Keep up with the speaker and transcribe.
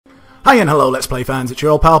Hi and hello Let's Play fans, it's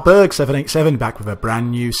your old pal Berg787 back with a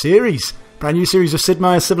brand new series. Brand new series of Sid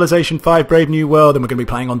Meier's Civilization 5 Brave New World, and we're going to be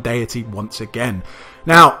playing on Deity once again.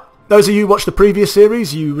 Now, those of you who watched the previous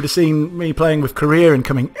series, you would have seen me playing with Korea and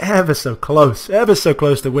coming ever so close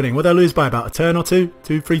to winning. Would I lose by about a turn or two,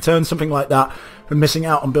 3 turns, something like that, from missing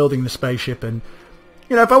out on building the spaceship. And,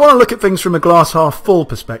 you know, if I want to look at things from a glass half full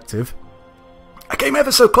perspective, I came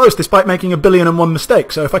ever so close despite making 1,000,001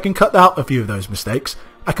 mistakes. So if I can cut out a few of those mistakes,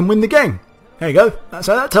 I can win the game. There you go.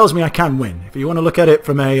 So that tells me I can win. If you want to look at it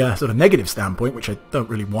from a sort of negative standpoint, which I don't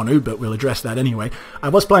really want to, but we'll address that anyway. I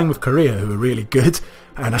was playing with Korea, who are really good,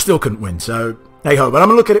 and I still couldn't win. So, hey ho. But I'm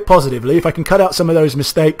going to look at it positively. If I can cut out some of those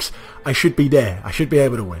mistakes, I should be there. I should be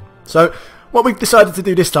able to win. So, what we've decided to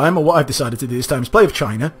do this time, or what I've decided to do this time, is play with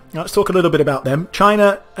China. Now, let's talk a little bit about them.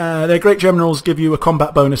 China, their great generals give you a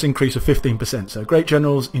combat bonus increase of 15%. So great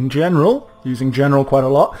generals in general, using general quite a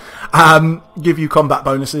lot, give you combat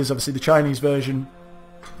bonuses. Obviously, the Chinese version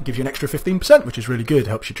gives you an extra 15%, which is really good.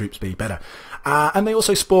 Helps your troops be better. And they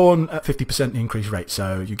also spawn at 50% increase rate,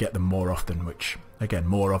 so you get them more often, which, again,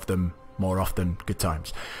 more of them, more often, good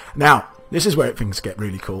times. Now, this is where things get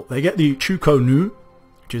really cool. They get the Chukonu,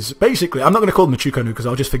 which is basically, I'm not going to call them the Chukonu because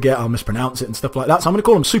I'll just forget, I'll mispronounce it and stuff like that. So I'm going to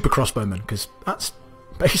call them super crossbowmen because that's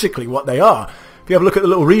basically what they are. If you have a look at the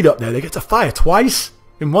little read up there, they get to fire twice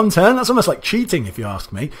in one turn. That's almost like cheating if you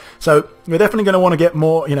ask me. So we're definitely going to want to get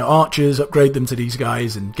more, you know, archers, upgrade them to these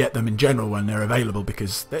guys and get them in general when they're available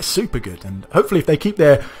because they're super good. And hopefully if they keep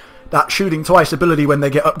that shooting twice ability when they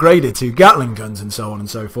get upgraded to Gatling guns and so on and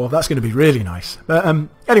so forth, that's going to be really nice. But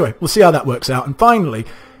anyway, we'll see how that works out. And finally,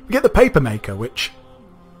 we get the Paper Maker, which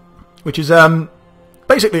is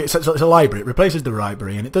basically it's a library. It replaces the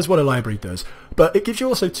library and it does what a library does, but it gives you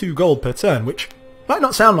also 2 gold per turn, which might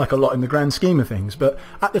not sound like a lot in the grand scheme of things, but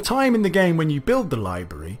at the time in the game when you build the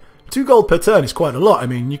library, 2 gold per turn is quite a lot. I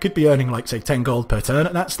mean, you could be earning like say 10 gold per turn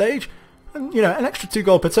at that stage, and you know, an extra 2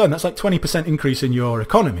 gold per turn, that's like 20% increase in your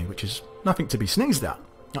economy, which is nothing to be sneezed at,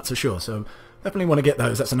 that's for sure. So definitely want to get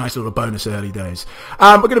those. That's a nice little bonus early days.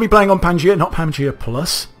 We're going to be playing on Pangaea, not Pangaea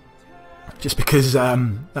Plus, just because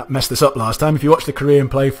that messed us up last time. If you watch the Korean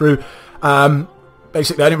playthrough,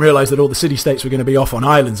 basically I didn't realise that all the city-states were going to be off on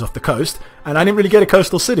islands off the coast, and I didn't really get a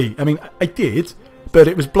coastal city. I mean, I did, but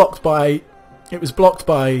it was blocked by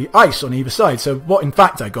ice on either side. So what in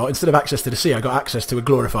fact I got, instead of access to the sea, I got access to a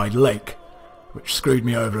glorified lake, which screwed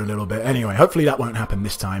me over a little bit. Anyway, hopefully that won't happen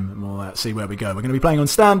this time, and we'll see where we go. We're going to be playing on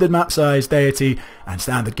standard map size, Deity, and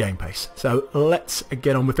standard game pace. So let's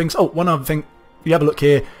get on with things. Oh, one other thing. If you have a look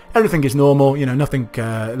here, everything is normal, you know, nothing, they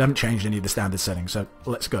haven't changed any of the standard settings, so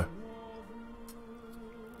let's go.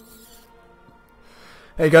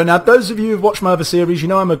 There you go. Now, those of you who've watched my other series, you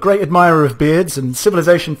know I'm a great admirer of beards, and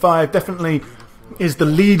Civilization 5 definitely is the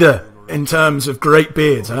leader in terms of great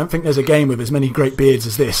beards. I don't think there's a game with as many great beards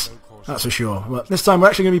as this, that's for sure. Well, this time we're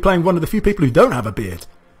actually going to be playing one of the few people who don't have a beard,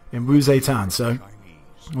 in Wu Zetian, so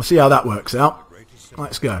we'll see how that works out.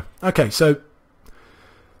 Let's go. Okay, so...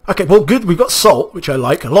 Okay, well, good. We've got salt, which I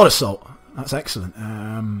like. A lot of salt. That's excellent.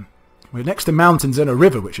 We're next to mountains and a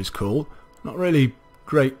river, which is cool. Not really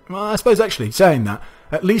great. Well, I suppose actually, saying that,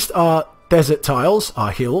 at least our desert tiles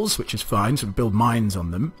are hills, which is fine, so we build mines on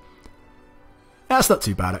them. Yeah, that's not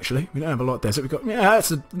too bad, actually. We don't have a lot of desert. We've got, yeah, it's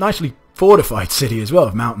a nicely fortified city as well,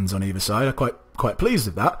 with mountains on either side. I'm quite pleased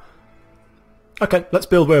with that. Okay, let's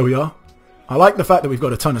build where we are. I like the fact that we've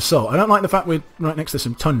got a ton of salt. I don't like the fact we're right next to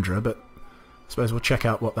some tundra, but... I suppose we'll check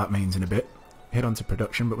out what that means in a bit. Head on to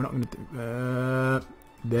production, but we're not going to do...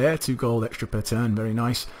 there, 2 gold extra per turn, very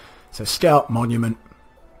nice. So scout, monument.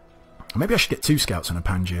 Maybe I should get 2 scouts on a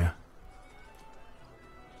Pangaea.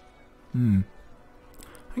 I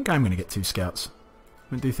think I'm going to get 2 scouts.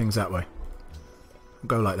 I'm going to do things that way. We'll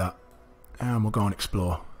go like that. And we'll go and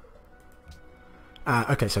explore.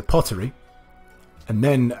 Okay, so pottery. And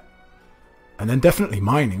then definitely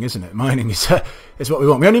mining, isn't it? Mining is what we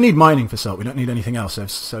want. We only need mining for salt. We don't need anything else.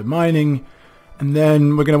 So mining, and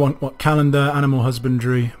then we're going to want, what, calendar, animal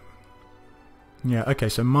husbandry. Yeah, okay,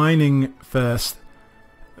 so mining first,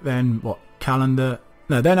 then what, calendar,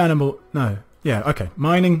 no, then animal, no, yeah, okay,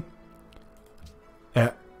 mining,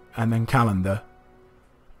 yeah, and then calendar,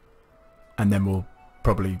 and then we'll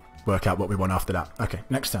probably work out what we want after that. Okay,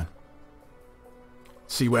 next turn.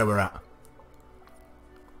 See where we're at.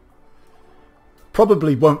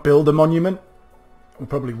 Probably won't build a monument. We'll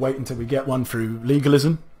probably wait until we get one through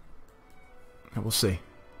legalism. And we'll see.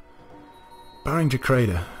 Barringer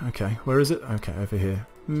Crater. Okay, where is it? Okay, over here.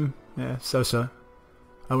 Yeah, so.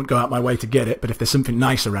 I wouldn't go out my way to get it, but if there's something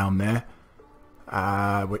nice around there,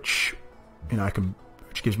 which, you know,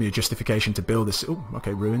 which gives me a justification to build this. Oh,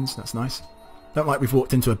 okay, ruins. That's nice. Don't like we've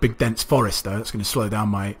walked into a big dense forest though. That's going to slow down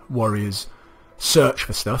my warriors' search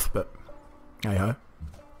for stuff, but hey ho.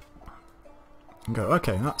 And go,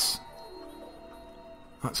 okay, that's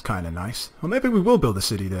kind of nice. Or maybe we will build a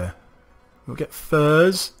city there. We'll get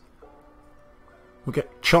furs. We'll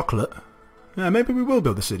get chocolate. Yeah, maybe we will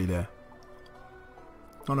build a city there.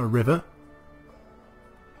 On a river.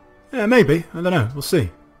 Yeah, maybe. I don't know. We'll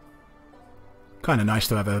see. Kind of nice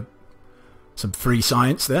to have some free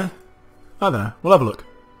science there. I don't know. We'll have a look.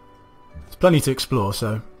 There's plenty to explore,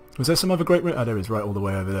 so... Was there some other great... Oh, there is, right all the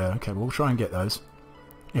way over there. Okay, well, we'll try and get those.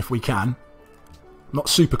 If we can. Not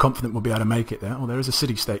super confident we'll be able to make it there. Oh, there is a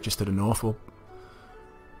city-state just to the north.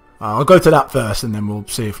 I'll go to that first, and then we'll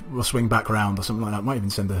see if we'll swing back around or something like that. Might even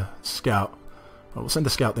send a scout. Well, we'll send a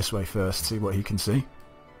scout this way first, see what he can see.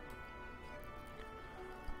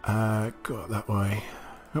 Go up that way.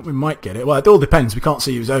 We might get it. Well, it all depends. We can't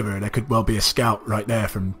see who's over it. There could well be a scout right there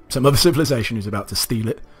from some other civilization who's about to steal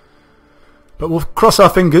it. But we'll cross our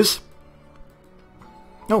fingers.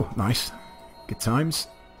 Oh, nice. Good times.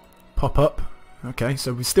 Pop up. Okay,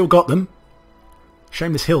 so we've still got them.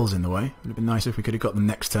 Shame this hill's in the way. It would have been nice if we could have got them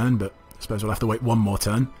next turn, but I suppose we'll have to wait one more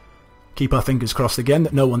turn. Keep our fingers crossed again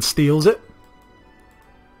that no one steals it.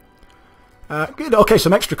 Good. Okay,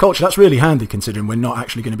 some extra culture. That's really handy considering we're not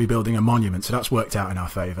actually going to be building a monument, so that's worked out in our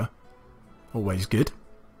favour. Always good.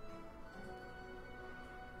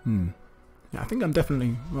 Yeah, I think I'm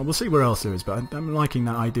definitely... Well, we'll see where else there is, but I'm liking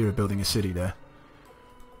that idea of building a city there.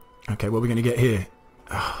 Okay, what are we going to get here?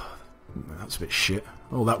 Oh, that's a bit shit.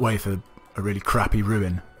 All that way for a really crappy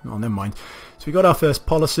ruin. Oh, never mind. So we got our first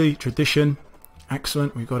policy, tradition.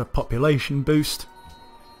 Excellent. We've got a population boost,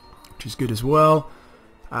 which is good as well.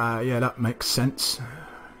 Yeah, that makes sense.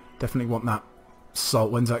 Definitely want that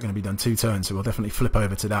salt. When's that going to be done? 2 turns, so we'll definitely flip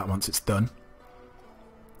over to that once it's done.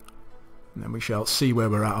 And then we shall see where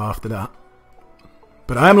we're at after that.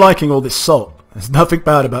 But I am liking all this salt. There's nothing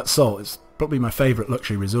bad about salt. It's probably my favourite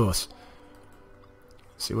luxury resource.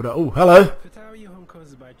 See what oh, hello!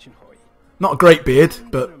 Not a great beard,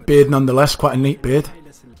 but beard nonetheless. Quite a neat beard.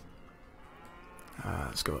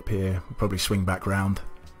 Let's go up here. We'll probably swing back round.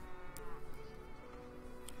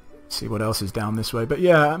 See what else is down this way. But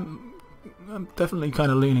yeah, I'm definitely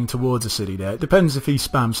kind of leaning towards a city there. It depends if he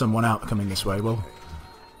spams someone out coming this way. We'll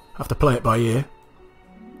have to play it by ear.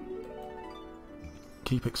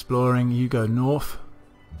 Keep exploring. You go north.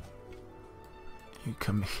 You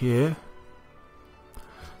come here.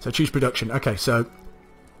 So choose production. Okay, so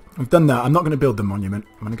we've done that. I'm not going to build the monument.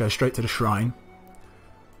 I'm going to go straight to the shrine.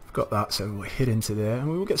 I've got that, so we'll hit into there. And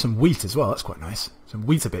we'll get some wheat as well. That's quite nice. Some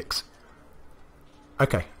Weetabix.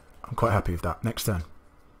 Okay. I'm quite happy with that. Next turn.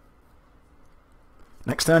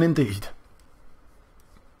 Next turn indeed.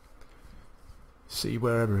 See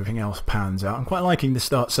where everything else pans out. I'm quite liking the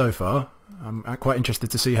start so far. I'm quite interested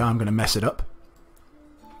to see how I'm going to mess it up.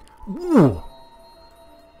 Ooh.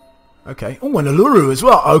 Okay. Oh, and Uluru as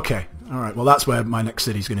well. Okay. Alright, well that's where my next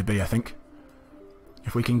city's going to be, I think.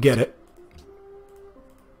 If we can get it.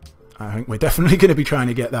 I think we're definitely going to be trying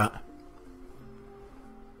to get that.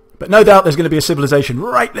 But no doubt there's going to be a civilization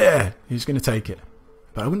right there who's going to take it.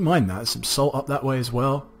 But I wouldn't mind that. There's some salt up that way as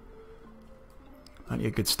well. Plenty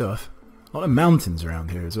of good stuff. A lot of mountains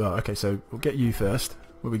around here as well. Okay, so we'll get you first.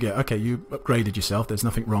 What do we get? Okay, you upgraded yourself. There's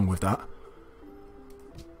nothing wrong with that.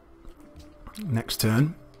 Next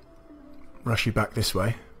turn. Rush you back this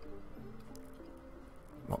way.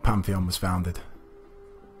 What pantheon was founded?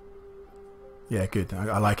 Yeah, good.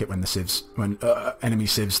 I like it when the civs, when enemy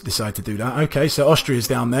civs decide to do that. Okay, so Austria's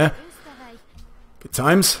down there. Good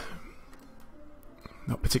times.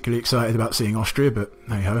 Not particularly excited about seeing Austria, but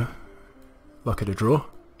hey ho. Luck at a draw.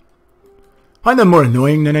 I find them more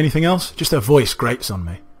annoying than anything else. Just her voice grates on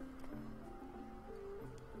me.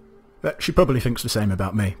 But she probably thinks the same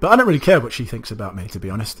about me. But I don't really care what she thinks about me, to be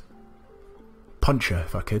honest. Punch her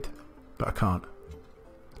if I could, but I can't.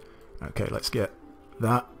 Okay, let's get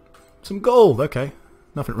that. Some gold, okay.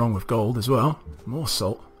 Nothing wrong with gold as well. More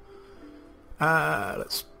salt.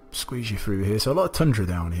 Let's squeeze you through here. So a lot of tundra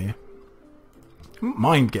down here. I wouldn't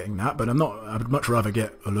mind getting that, but I would much rather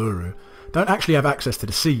get Uluru. Don't actually have access to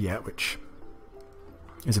the sea yet, which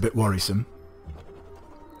is a bit worrisome.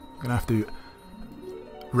 I'm going to have to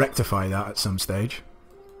rectify that at some stage.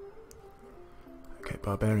 Okay,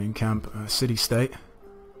 barbarian camp, city-state.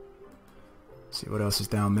 See what else is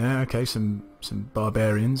down there. Okay, some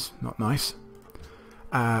barbarians. Not nice.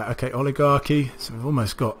 Okay, oligarchy. So we've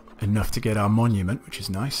almost got enough to get our monument, which is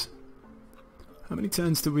nice. How many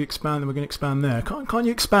turns do we expand? We're going to expand there. Can't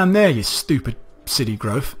you expand there, you stupid city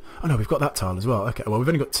growth? Oh no, we've got that tile as well. Okay, well we've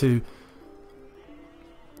only got 2.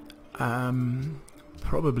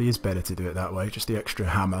 Probably is better to do it that way. Just the extra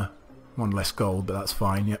hammer. One less gold, but that's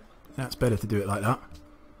fine. Yep, that's better to do it like that.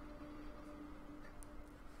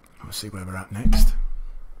 We'll see where we're at next.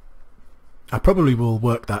 I probably will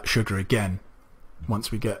work that sugar again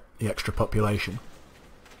once we get the extra population.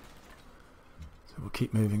 So we'll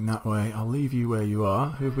keep moving that way. I'll leave you where you are.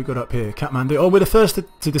 Who have we got up here? Kathmandu. Oh, we're the first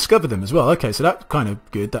to discover them as well. Okay, so that's kind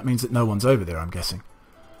of good. That means that no one's over there, I'm guessing.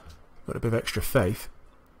 Got a bit of extra faith.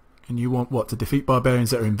 And you want what? To defeat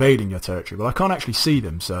barbarians that are invading your territory? Well, I can't actually see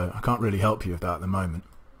them, so I can't really help you with that at the moment.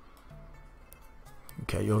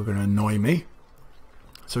 Okay, you're going to annoy me.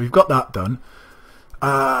 So we've got that done.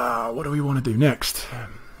 What do we want to do next?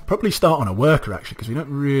 Probably start on a worker, actually, because we don't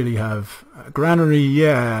really have a granary.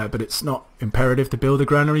 Yeah, but it's not imperative to build a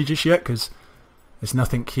granary just yet, because there's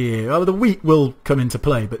nothing here. Oh, the wheat will come into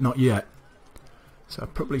play, but not yet. So I'll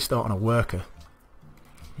probably start on a worker.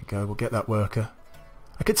 There we go, we'll get that worker.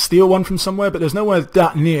 I could steal one from somewhere, but there's nowhere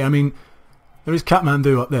that near. I mean, there is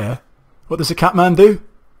Kathmandu up there. What does a Catman do?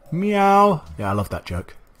 Meow. Yeah, I love that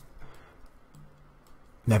joke.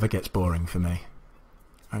 Never gets boring for me.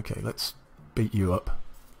 Okay, let's beat you up.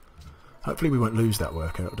 Hopefully we won't lose that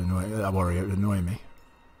worker. It would annoy, that warrior. It would annoy me.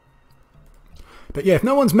 But yeah, if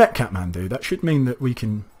no one's met Kathmandu, that should mean that we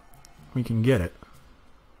can get it.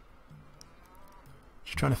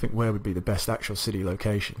 Just trying to think where would be the best actual city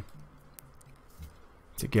location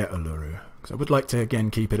to get Uluru, because I would like to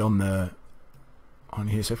again keep it on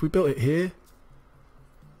here. So if we built it here,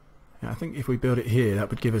 yeah, I think if we built it here,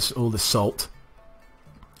 that would give us all the salt.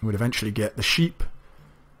 We would eventually get the sheep,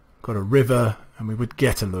 got a river, and we would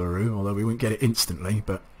get Uluru, although we wouldn't get it instantly.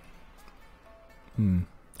 But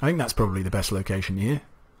I think that's probably the best location here.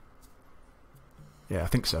 Yeah, I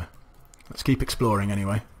think so. Let's keep exploring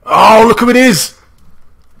anyway. Oh, look who it is!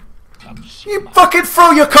 You fucking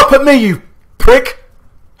throw your cup at me, you prick!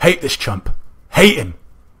 Hate this chump. Hate him.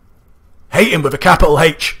 Hate him with a capital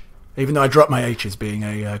H. Even though I dropped my H's being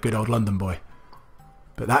a good old London boy.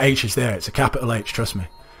 But that H is there. It's a capital H, trust me.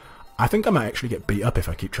 I think I might actually get beat up if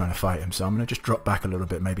I keep trying to fight him. So I'm going to just drop back a little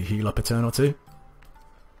bit. Maybe heal up a turn or two.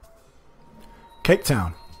 Cape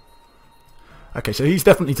Town. Okay, so he's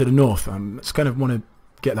definitely to the north. Let's kind of want to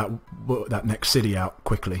get that next city out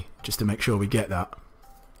quickly. Just to make sure we get that.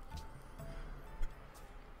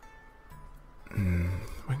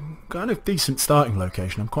 Kind of decent starting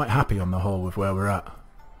location. I'm quite happy on the whole with where we're at.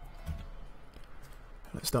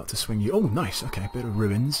 Let's start to swing you. Oh, nice. Okay, a bit of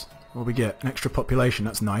ruins. What do we get? An extra population.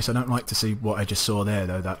 That's nice. I don't like to see what I just saw there,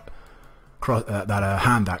 though. That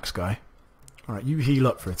hand axe guy. All right, you heal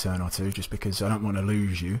up for a turn or two, just because I don't want to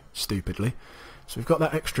lose you stupidly. So we've got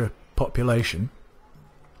that extra population,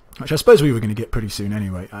 which I suppose we were going to get pretty soon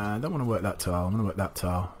anyway. I don't want to work that tile. I want to work that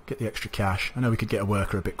tile. Get the extra cash. I know we could get a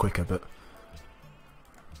worker a bit quicker, but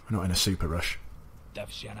we're not in a super rush.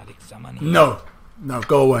 No,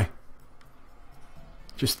 go away.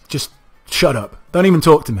 Just shut up. Don't even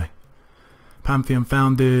talk to me. Pantheon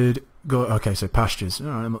founded. Okay, so pastures.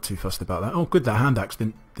 Alright, I'm not too fussed about that. Oh, good, that hand axe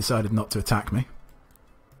decided not to attack me,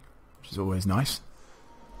 which is always nice.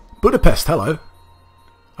 Budapest, hello.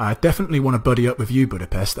 I definitely want to buddy up with you,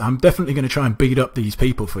 Budapest. I'm definitely going to try and beat up these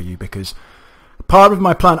people for you, because part of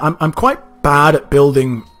my plan, I'm quite bad at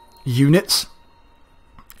building units,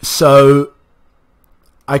 so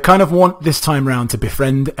I kind of want this time round to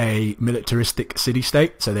befriend a militaristic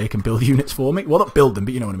city-state so they can build units for me. Well, not build them,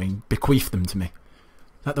 but you know what I mean. Bequeath them to me.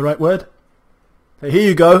 Is that the right word? So here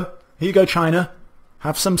you go. Here you go, China.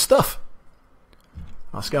 Have some stuff.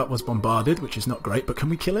 Our scout was bombarded, which is not great, but can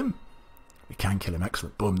we kill him? We can kill him.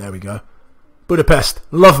 Excellent. Boom, there we go. Budapest,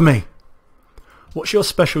 love me. What's your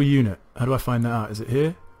special unit? How do I find that out? Is it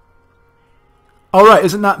here? Oh, right,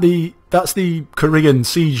 isn't that that's the Korean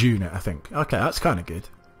siege unit, I think. Okay, that's kind of good.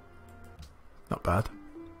 Not bad.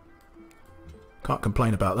 Can't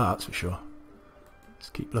complain about that, that's for sure. Let's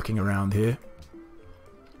keep looking around here.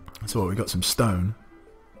 So we got some stone.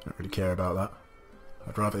 Don't really care about that.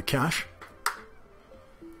 I'd rather the cash.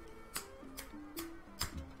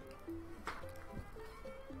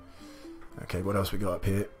 Okay, what else we got up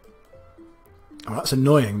here? Oh, that's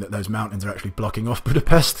annoying that those mountains are actually blocking off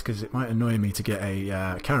Budapest, because it might annoy me to get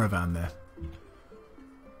a caravan there.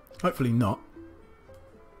 Hopefully not.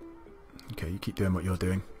 Okay, you keep doing what you're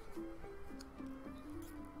doing.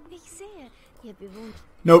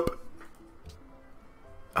 Nope.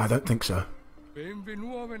 I don't think so.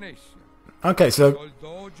 Okay, so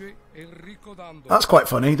that's quite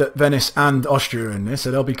funny that Venice and Austria are in this, so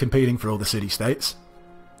they'll be competing for all the city-states.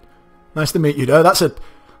 Nice to meet you, though.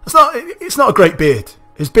 It's not a great beard.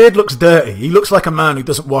 His beard looks dirty. He looks like a man who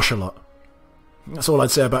doesn't wash a lot. That's all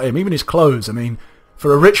I'd say about him. Even his clothes. I mean,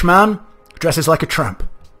 for a rich man, Dresses like a tramp.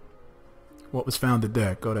 What was founded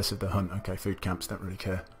there? Goddess of the Hunt. Okay, food camps, don't really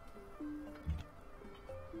care.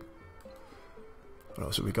 What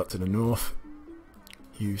else have we got to the north?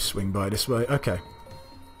 You swing by this way. Okay.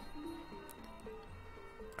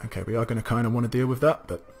 Okay, we are going to kind of want to deal with that,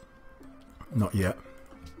 but not yet.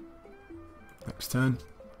 Next turn.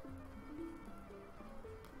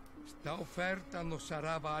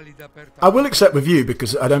 I will accept with you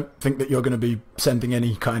because I don't think that you're going to be sending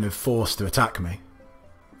any kind of force to attack me.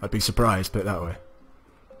 I'd be surprised, put it that way.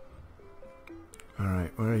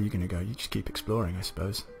 Alright, where are you going to go? You just keep exploring, I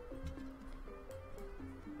suppose.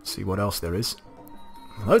 See what else there is.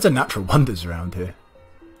 Loads of natural wonders around here.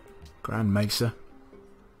 Grand Mesa.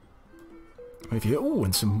 Oh,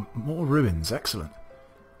 and some more ruins. Excellent.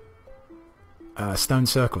 Stone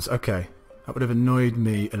circles. Okay. That would have annoyed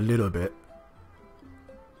me a little bit.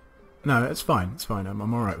 No, it's fine. It's fine. I'm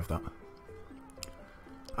alright with that.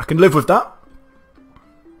 I can live with that.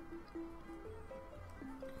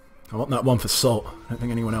 I want that one for salt. I don't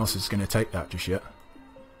think anyone else is going to take that just yet.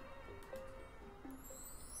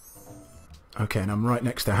 Okay, and I'm right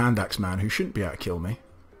next to Hand Axe Man, who shouldn't be able to kill me.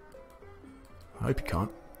 I hope he can't.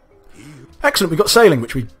 Excellent, we got sailing,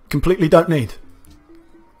 which we completely don't need.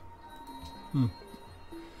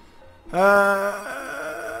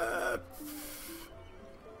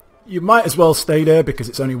 You might as well stay there because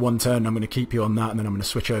it's only one turn. I'm going to keep you on that, and then I'm going to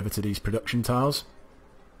switch over to these production tiles.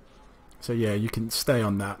 So yeah, you can stay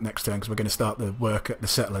on that next turn because we're going to start the work at the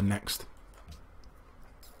settler next.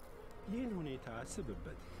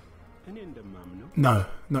 No,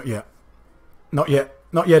 not yet. Not yet.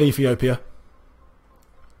 Not yet, Ethiopia.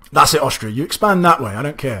 That's it, Austria. You expand that way. I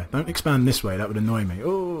don't care. Don't expand this way. That would annoy me.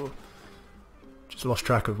 Oh, just lost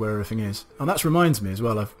track of where everything is. Oh, that reminds me as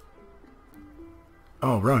well.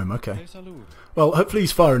 Oh, Rome. Okay. Well, hopefully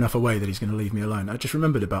he's far enough away that he's going to leave me alone. I just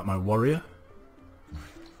remembered about my warrior.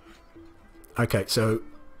 Okay, so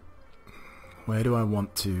where do I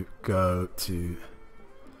want to go to?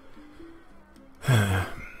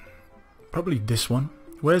 Probably this one.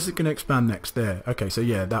 Where's it going to expand next? There. Okay, so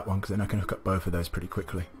yeah, that one, because then I can hook up both of those pretty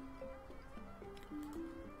quickly.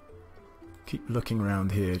 Keep looking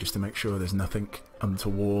around here just to make sure there's nothing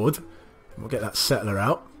untoward. We'll get that settler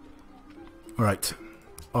out. Alright.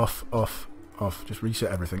 Off, off, off. Just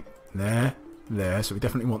reset everything. There, there. So we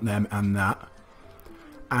definitely want them and that.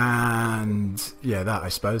 And yeah, that, I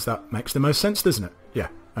suppose. That makes the most sense, doesn't it? Yeah.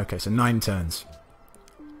 Okay, so 9 turns.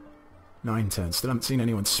 9 turns. Still haven't seen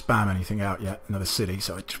anyone spam anything out yet. Another city.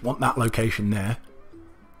 So I just want that location there.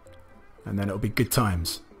 And then it'll be good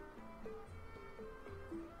times.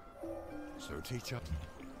 So teacher.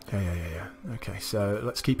 Yeah. Okay, so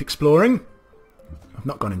let's keep exploring. I've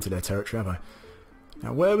not gone into their territory, have I?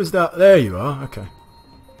 Now, where was that? There you are. Okay.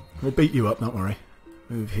 We'll beat you up, don't worry.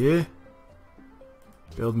 Move here.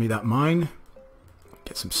 Build me that mine.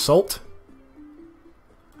 Get some salt.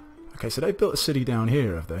 Okay, so they've built a city down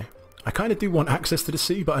here, have they? I kind of do want access to the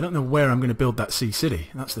sea, but I don't know where I'm going to build that sea city.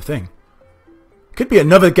 That's the thing. Could be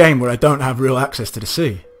another game where I don't have real access to the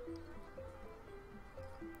sea.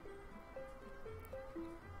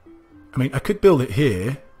 I mean, I could build it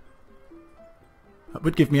here. That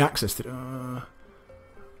would give me access to...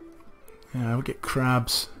 yeah, I would get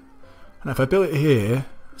crabs. And if I build it here...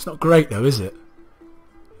 It's not great though, is it?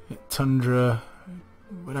 Tundra...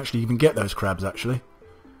 Would actually even get those crabs, actually.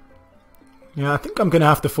 Yeah, I think I'm going to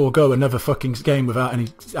have to forego another fucking game without any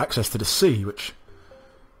access to the sea, which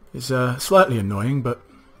is slightly annoying, but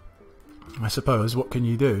I suppose, what can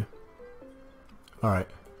you do? Alright.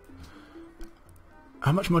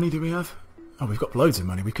 How much money do we have? Oh, we've got loads of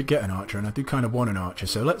money. We could get an archer, and I do kind of want an archer,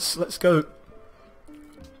 so let's go...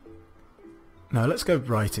 No, let's go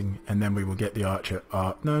writing, and then we will get the archer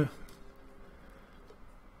art. No.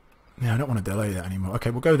 Yeah, I don't want to delay that anymore. Okay,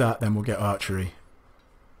 we'll go that, then we'll get archery.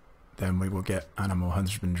 Then we will get animal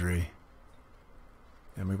husbandry.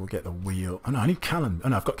 Then we will get the wheel. Oh no, I need calendar. Oh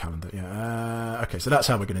no, I've got calendar. Yeah. Okay, so that's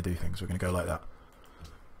how we're going to do things. We're going to go like that.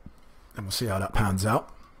 And we'll see how that pans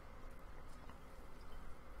out.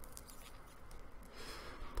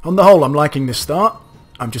 On the whole, I'm liking this start.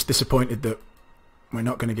 I'm just disappointed that we're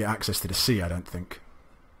not going to get access to the sea, I don't think.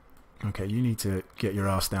 Okay, you need to get your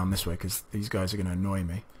ass down this way because these guys are going to annoy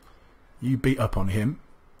me. You beat up on him.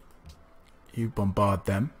 You bombard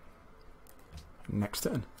them. Next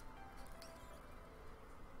turn.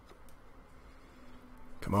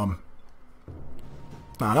 Come on.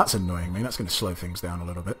 Now that's annoying me. That's going to slow things down a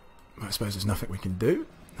little bit. I suppose there's nothing we can do.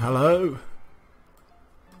 Hello.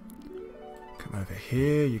 Come over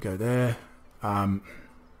here. You go there. There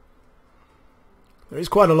is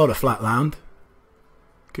quite a lot of flat land.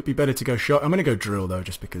 Could be better to go shot. I'm going to go drill though,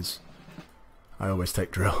 just because I always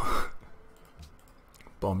take drill.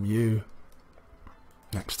 Bomb you.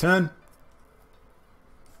 Next turn.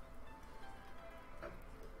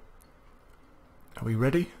 Are we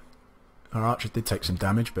ready? Our archer did take some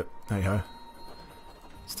damage, but hey ho.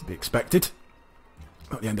 It's to be expected.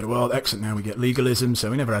 Not the end of the world. Excellent, now we get legalism, so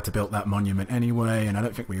we never had to build that monument anyway, and I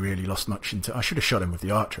don't think we really lost much into... I should have shot him with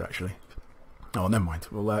the archer, actually. Oh, never mind.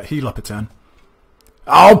 We'll heal up a turn.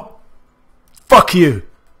 Oh! Fuck you!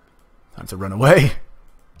 Time to run away.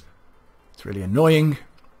 It's really annoying.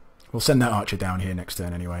 We'll send that archer down here next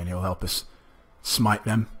turn anyway, and he'll help us smite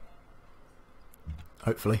them.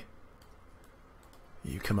 Hopefully.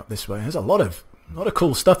 You come up this way. There's a lot of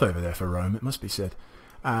cool stuff over there for Rome, it must be said.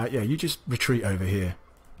 Yeah, you just retreat over here.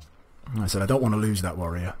 I said I don't want to lose that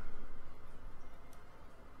warrior.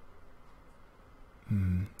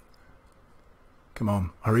 Come on,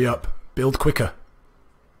 hurry up. Build quicker.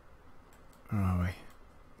 Where are we?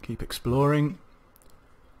 Keep exploring.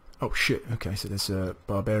 Oh shit, okay, so there's a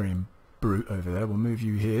barbarian brute over there. We'll move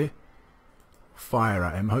you here. Fire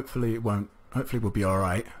at him. Hopefully it won't... Hopefully we'll be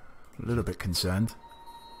alright. A little bit concerned.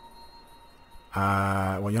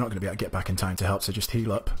 Well, you're not going to be able to get back in time to help, so just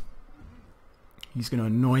heal up. He's going to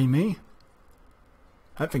annoy me.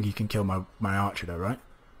 I don't think he can kill my archer though, right?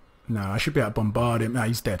 No, I should be able to bombard him. No,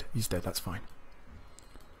 he's dead. He's dead, that's fine.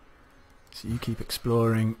 So you keep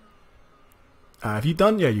exploring. Have you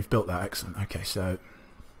done? Yeah, you've built that. Excellent. Okay, so...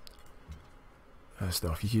 First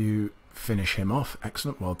off, you finish him off.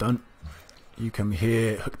 Excellent, well done. You come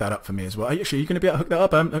here, hook that up for me as well. Actually, are you going to be able to hook that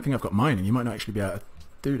up? I don't think I've got mining. You might not actually be able to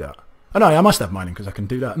do that. Oh no, I must have mining because I can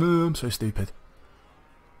do that. No, I'm so stupid.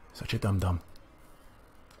 Such a dum-dum.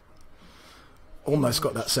 Almost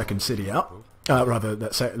got that second city out. Rather,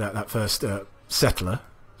 that first settler.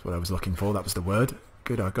 That's what I was looking for. That was the word.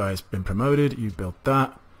 Good, our guy's been promoted. You build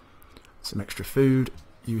that. Some extra food.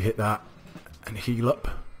 You hit that and heal up.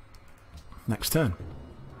 Next turn.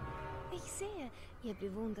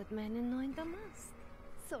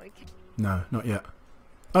 No, not yet.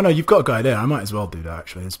 Oh no, you've got a guy there. I might as well do that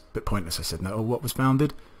actually. It's a bit pointless I said no. Oh, what was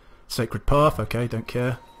founded? Sacred Path. Okay, don't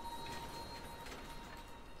care.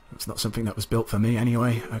 It's not something that was built for me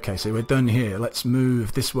anyway. Okay, so we're done here. Let's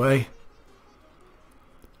move this way.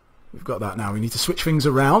 We've got that now. We need to switch things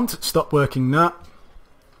around. Stop working that.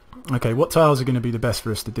 Okay, what tiles are going to be the best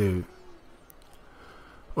for us to do?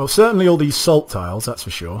 Well, certainly all these salt tiles, that's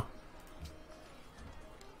for sure.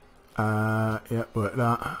 Yeah, work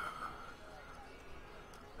that.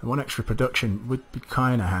 One extra production would be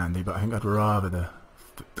kind of handy, but I think I'd rather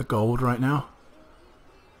the gold right now.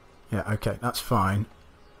 Yeah, okay, that's fine.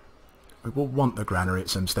 We will want the granary at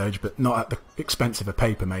some stage, but not at the expense of a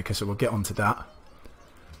paper maker, so we'll get onto that.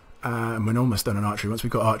 And we're almost done on archery. Once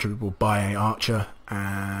we've got archery, we'll buy an archer,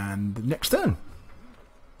 and next turn.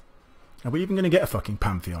 Are we even going to get a fucking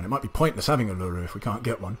Pantheon? It might be pointless having a Luru if we can't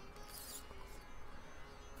get one.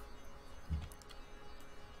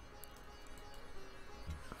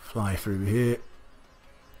 Fly through here.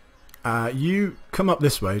 You come up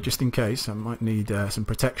this way just in case. I might need some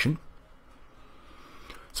protection.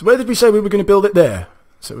 So where did we say we were going to build it? There.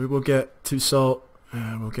 So we will get 2 salt.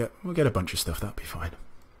 We'll get a bunch of stuff. That'll be fine.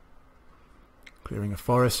 Clearing a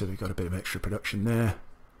forest, so we've got a bit of extra production there.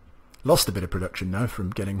 Lost a bit of production though from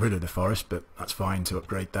getting rid of the forest, but that's fine to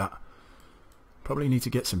upgrade that. Probably need to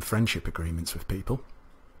get some friendship agreements with people.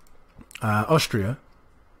 Austria.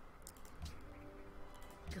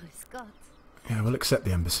 Yeah, we'll accept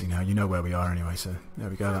the embassy now. You know where we are anyway, so there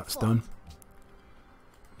we go, that's done.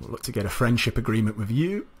 We'll look to get a friendship agreement with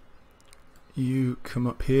you. You come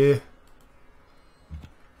up here.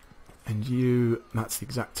 And you, that's the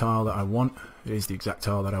exact tile that I want. It is the exact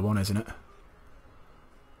tile that I want, isn't it?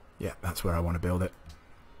 Yeah, that's where I want to build it.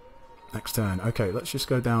 Next turn. Okay, let's just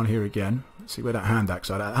go down here again. Let's see where that hand axe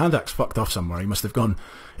is. That hand axe fucked off somewhere. He must have gone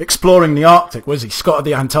exploring the Arctic. Where's he? Scotted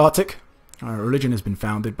the Antarctic? Our religion has been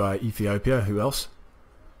founded by Ethiopia. Who else?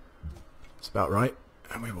 That's about right.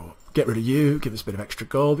 And we will get rid of you. Give us a bit of extra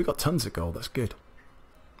gold. We've got tons of gold. That's good.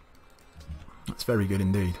 That's very good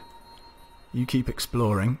indeed. You keep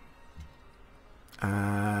exploring.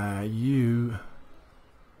 You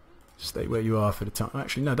stay where you are for the time.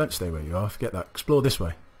 Actually, no, don't stay where you are. Forget that. Explore this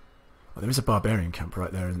way. Oh, there is a barbarian camp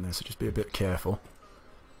right there, isn't there? So just be a bit careful.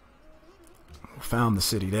 Found the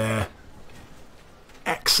city there.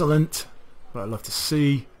 Excellent. What I'd love to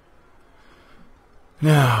see.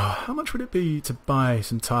 Now, how much would it be to buy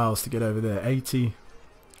some tiles to get over there? 80.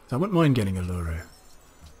 So I wouldn't mind getting a Luru.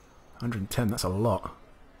 110, that's a lot.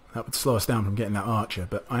 That would slow us down from getting that archer,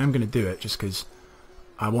 but I am going to do it just because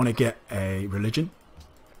I want to get a religion.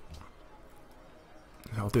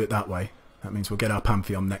 I'll do it that way. That means we'll get our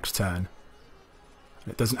Pantheon next turn.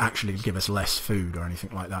 It doesn't actually give us less food or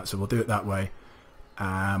anything like that, so we'll do it that way.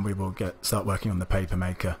 And we will start working on the paper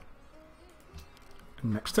maker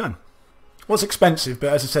next turn. It was expensive, but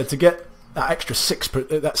as I said, to get that extra 6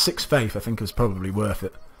 faith, I think was probably worth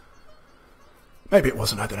it. Maybe it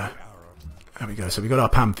wasn't, I don't know. There we go, so we got our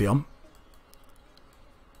Pantheon,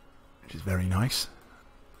 which is very nice.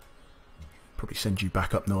 Probably send you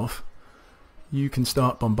back up north. You can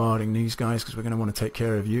start bombarding these guys because we're going to want to take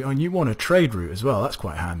care of you. Oh, and you want a trade route as well. That's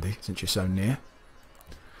quite handy since you're so near.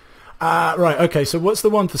 Right, okay, so what's the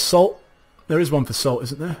one for salt? There is one for salt,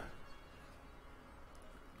 isn't there?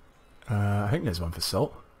 I think there's one for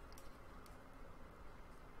salt.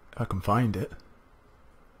 If I can find it.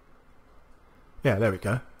 Yeah, there we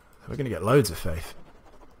go. So we're going to get loads of faith.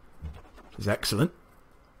 Which is excellent.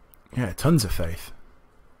 Yeah, tons of faith.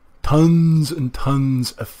 Tons and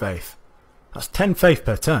tons of faith. That's 10 faith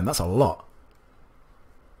per turn. That's a lot.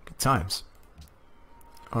 Good times.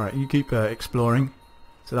 Alright, you keep exploring.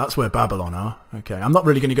 So that's where Babylon are. Okay, I'm not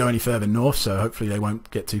really going to go any further north, so hopefully they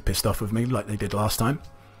won't get too pissed off with me like they did last time.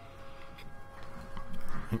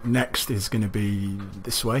 I think next is going to be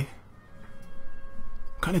this way.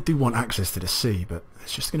 I kind of do want access to the sea, but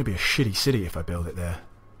it's just going to be a shitty city if I build it there.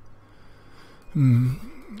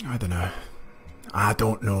 I don't know. I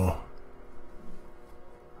don't know.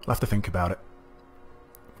 I'll have to think about it.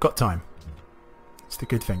 Got time. It's the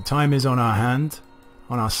good thing. Time is on our hand,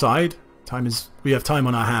 on our side. We have time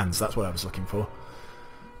on our hands. That's what I was looking for.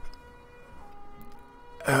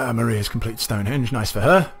 Maria's complete Stonehenge. Nice for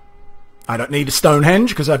her. I don't need a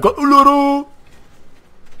Stonehenge because I've got Uluru.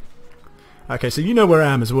 Okay, so you know where I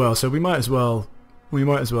am as well. So we might as well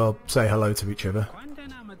say hello to each other.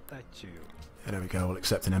 Yeah, there we go. We'll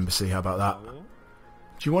accept an embassy. How about that? Do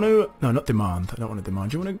you want to... No, not demand. I don't want to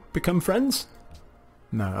demand. Do you want to become friends?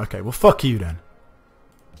 No. Okay, well, fuck you then.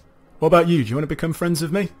 What about you? Do you want to become friends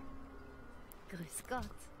with me?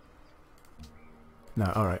 No,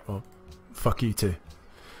 alright, well, fuck you too.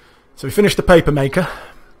 So we finished the paper maker.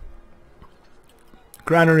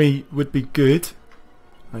 Granary would be good,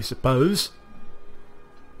 I suppose.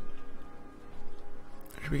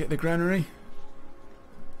 Should we get the granary?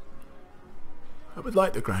 I would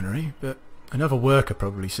like the granary, but another worker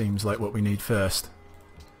probably seems like what we need first.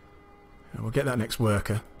 And we'll get that next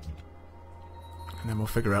worker. And then we'll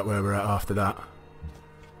figure out where we're at after that.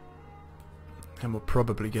 And we'll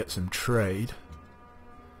probably get some trade.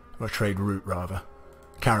 Or a trade route, rather.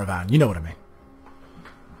 Caravan, you know what I mean.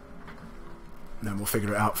 And then we'll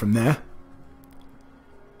figure it out from there.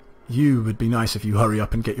 You would be nice if you hurry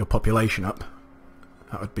up and get your population up.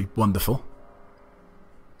 That would be wonderful.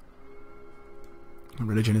 A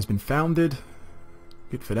religion has been founded.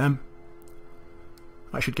 Good for them.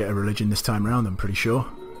 I should get a religion this time around, I'm pretty sure.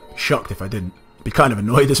 Shocked if I didn't. Be kind of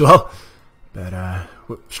annoyed as well. But,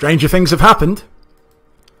 stranger things have happened.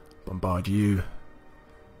 Bombard you.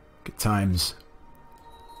 Good times.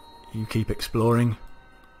 You keep exploring.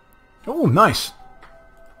 Oh, nice.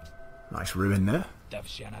 Nice ruin there.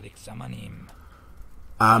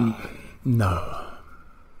 No.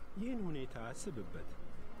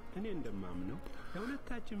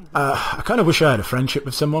 I kind of wish I had a friendship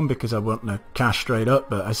with someone because I want the cash straight up,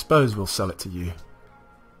 but I suppose we'll sell it to you.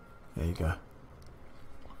 There you go.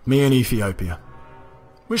 Me and Ethiopia.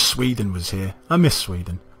 Wish Sweden was here. I miss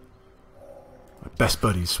Sweden. My best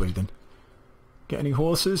buddy's Sweden. Get any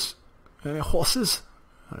horses? Any horses?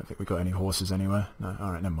 I don't think we got any horses anywhere. No,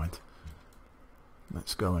 alright, never mind.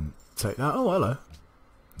 Let's go and take that. Oh, hello.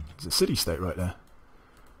 There's a city-state right there.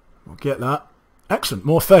 We'll get that. Excellent,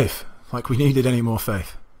 more faith. Like we needed any more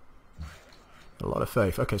faith. A lot of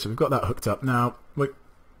faith. Okay, so we've got that hooked up. Now, wait,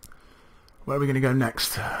 where are we going to go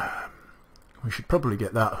next? We should probably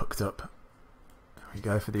get that hooked up. There we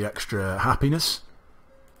go for the extra happiness.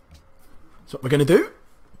 That's what we're going to do.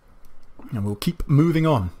 And we'll keep moving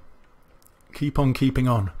on. Keep on keeping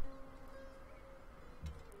on.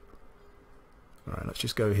 Alright, let's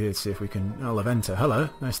just go here to see if we can... Oh, Laventa, hello.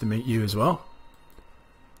 Nice to meet you as well.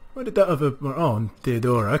 Where did that other... Oh, and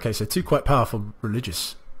Theodora. Okay, so two quite powerful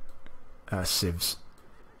religious civs.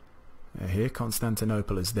 They're here.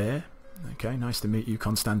 Constantinople is there. Okay, nice to meet you,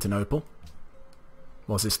 Constantinople.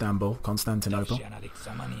 Was Istanbul, Constantinople.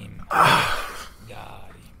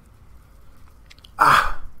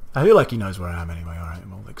 I feel like he knows where I am anyway. Alright,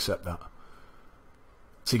 we'll accept that.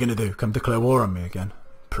 What's he going to do? Come declare war on me again?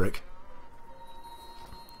 Prick.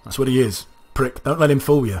 That's what he is. Prick. Don't let him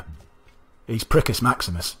fool you. He's Prickus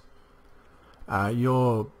Maximus.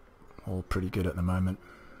 You're all pretty good at the moment.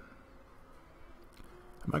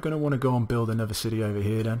 Am I going to want to go and build another city over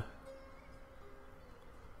here then?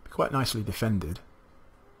 Be quite nicely defended.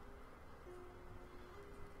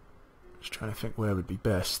 Just trying to think where would be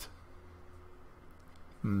best.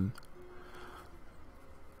 I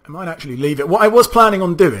might actually leave it. What I was planning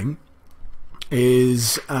on doing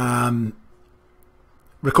is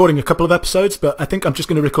recording a couple of episodes, but I think I'm just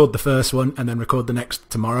going to record the first one and then record the next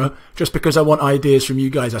tomorrow, just because I want ideas from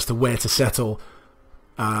you guys as to where to settle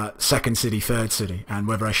second city, third city, and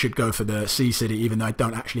whether I should go for the sea city, even though I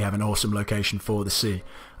don't actually have an awesome location for the sea.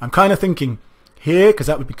 I'm kind of thinking here, because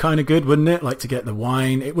that would be kind of good, wouldn't it? Like to get the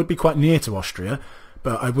wine. It would be quite near to Austria,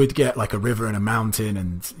 but I would get like a river and a mountain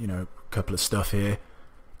and, you know, a couple of stuff here.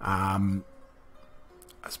 I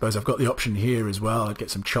suppose I've got the option here as well. I'd get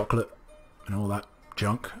some chocolate and all that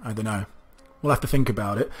junk. I don't know. We'll have to think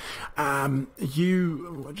about it.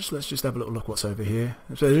 Let's just have a little look what's over here.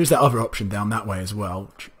 So there is that other option down that way as well,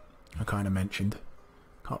 which I kind of mentioned.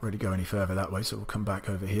 Can't really go any further that way, so we'll come back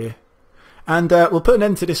over here. And we'll put an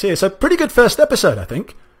end to this here. So pretty good first episode, I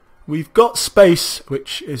think. We've got space,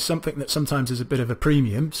 which is something that sometimes is a bit of a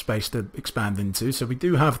premium space to expand into, so we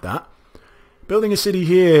do have that. Building a city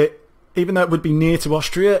here, even though it would be near to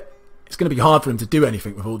Austria, it's going to be hard for him to do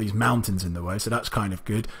anything with all these mountains in the way, so that's kind of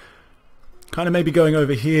good. Kind of maybe going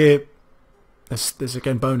over here. There's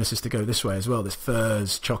again bonuses to go this way as well. There's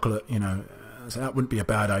furs, chocolate, you know, so that wouldn't be a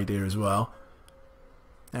bad idea as well.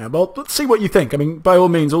 Yeah, well, let's see what you think. I mean, by all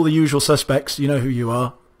means, all the usual suspects, you know who you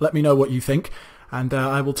are. Let me know what you think, and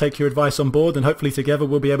I will take your advice on board, and hopefully together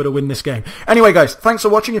we'll be able to win this game. Anyway, guys, thanks for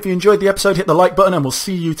watching. If you enjoyed the episode, hit the like button, and we'll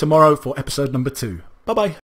see you tomorrow for episode number 2. Bye-bye.